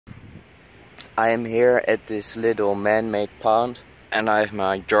I am here at this little man-made pond and I have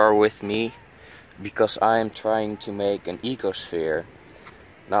my jar with me because I am trying to make an ecosphere.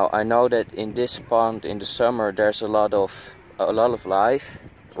 Now I know that in this pond in the summer there's a lot of life.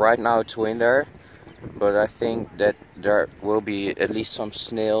 Right now it's winter, but I think that there will be at least some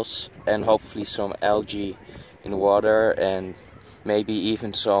snails and hopefully some algae in water, and maybe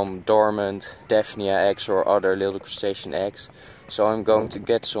even some dormant Daphnia eggs or other little crustacean eggs. So I'm going to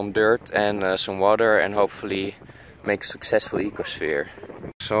get some dirt and some water and hopefully make a successful ecosphere.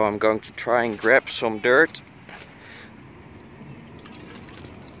 So I'm going to try and grab some dirt.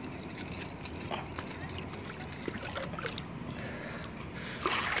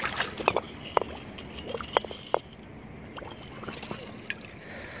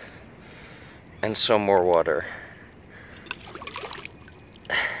 And some more water.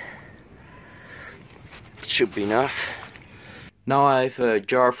 It should be enough. Now I have a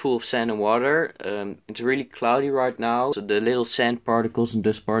jar full of sand and water. It's really cloudy right now, so the little sand particles and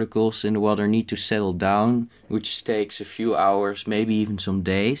dust particles in the water need to settle down, which takes a few hours, maybe even some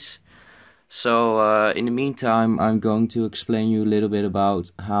days. So in the meantime, I'm going to explain you a little bit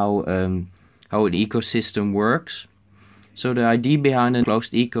about how an ecosystem works. So the idea behind a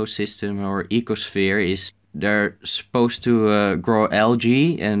closed ecosystem or ecosphere is they're supposed to grow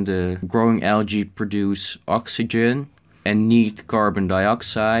algae, and growing algae produce oxygen and need carbon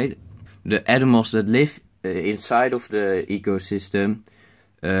dioxide. The animals that live inside of the ecosystem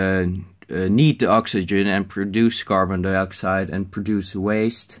need the oxygen and produce carbon dioxide and produce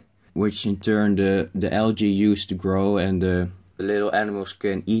waste, which in turn the algae use to grow, and the little animals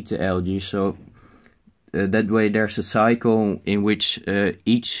can eat the algae. So that way there's a cycle in which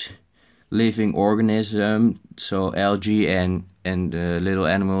each living organism, so algae and little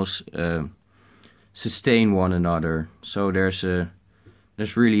animals, sustain one another. So there's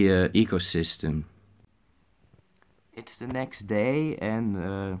really a ecosystem. It's the next day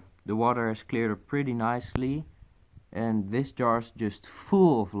and the water has cleared up pretty nicely, and this jar's just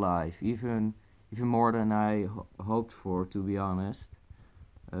full of life, even more than I hoped for, to be honest.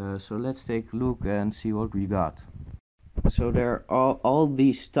 So let's take a look and see what we got. So there are all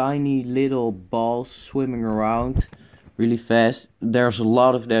these tiny little balls swimming around really fast. There's a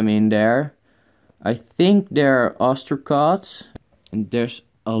lot of them in there. I think they're ostracods, and there's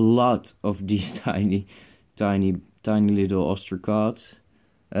a lot of these tiny little ostracods.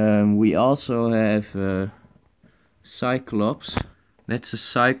 We also have Cyclops. That's a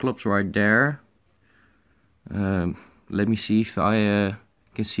Cyclops right there. Let me see if I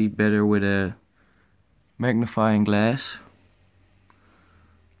can see better with a magnifying glass.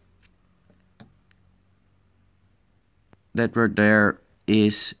 That right there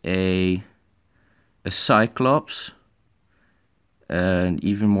is a Cyclops, and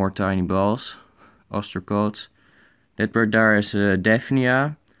even more tiny balls, ostracods. That right there is a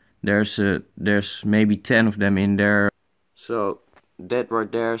Daphnia. There's maybe 10 of them in there. So that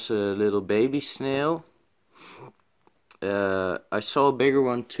right there is a little baby snail. I saw a bigger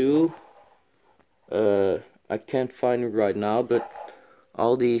one too. I can't find it right now, but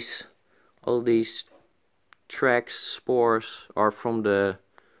all these tracks, spores are from the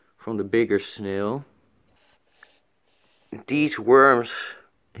bigger snail. These worms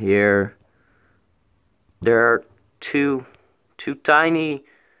here, there are two tiny,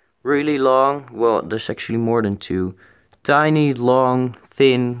 really long, well, there's actually more than two, tiny, long,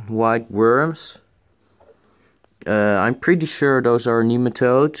 thin, white worms. I'm pretty sure those are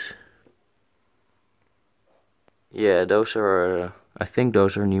nematodes. Yeah, those are, I think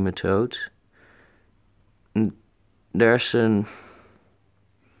those are nematodes. And there's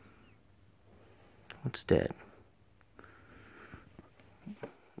what's that?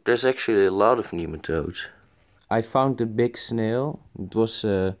 There's actually a lot of nematodes. I found the big snail. It was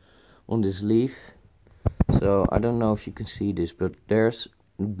on this leaf. So I don't know if you can see this, but there's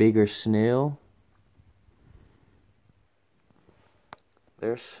a bigger snail.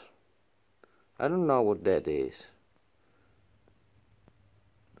 I don't know what that is.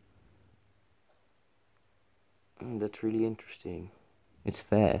 That's really interesting. It's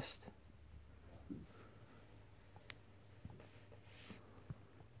fast.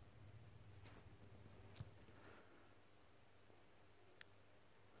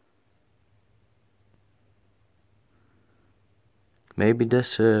 Maybe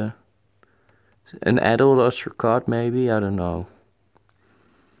that's an adult ostracod, maybe, I don't know.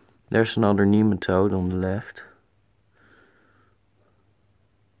 There's another nematode on the left.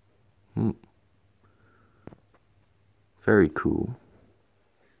 Very cool.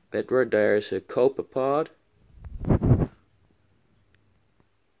 That right there is a Copepod.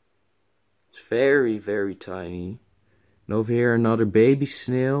 It's very, very tiny. And over here another baby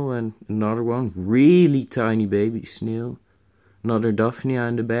snail and another one, really tiny baby snail. Another Daphnia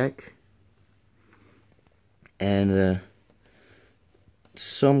in the back. And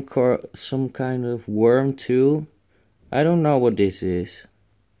some kind of worm too. I don't know what this is.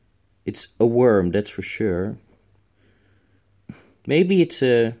 It's a worm, that's for sure. Maybe it's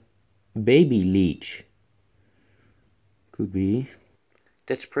a baby leech. Could be.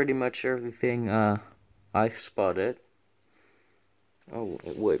 That's pretty much everything I've spotted. Oh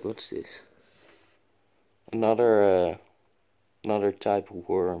wait, what's this? Another type of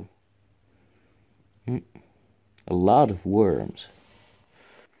worm. A lot of worms.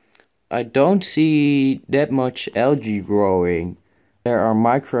 I don't see that much algae growing. There are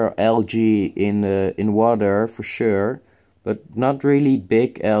microalgae in water for sure, but not really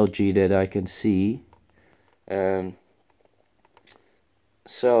big algae that I can see.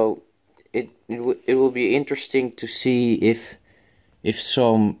 So it will be interesting to see if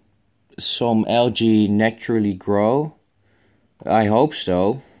some algae naturally grow. I hope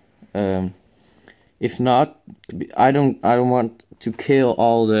so. If not, I don't want to kill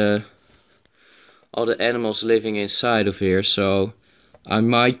all the animals living inside of here, so I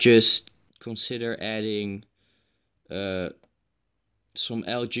might just consider adding some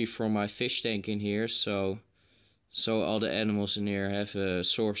algae from my fish tank in here, so all the animals in here have a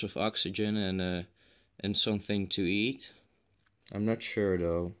source of oxygen and something to eat. I'm not sure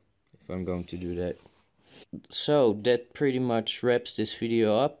though if I'm going to do that. So that pretty much wraps this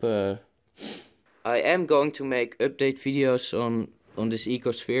video up. I am going to make update videos on this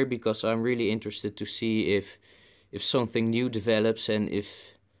ecosphere because I'm really interested to see if something new develops and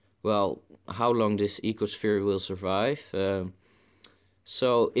well, how long this ecosphere will survive.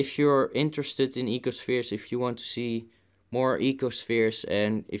 So if you're interested in ecospheres, if you want to see more ecospheres,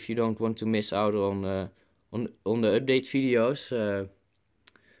 and if you don't want to miss out on the update videos,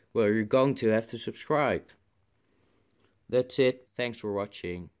 well, you're going to have to subscribe. That's it. Thanks for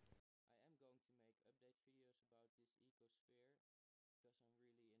watching.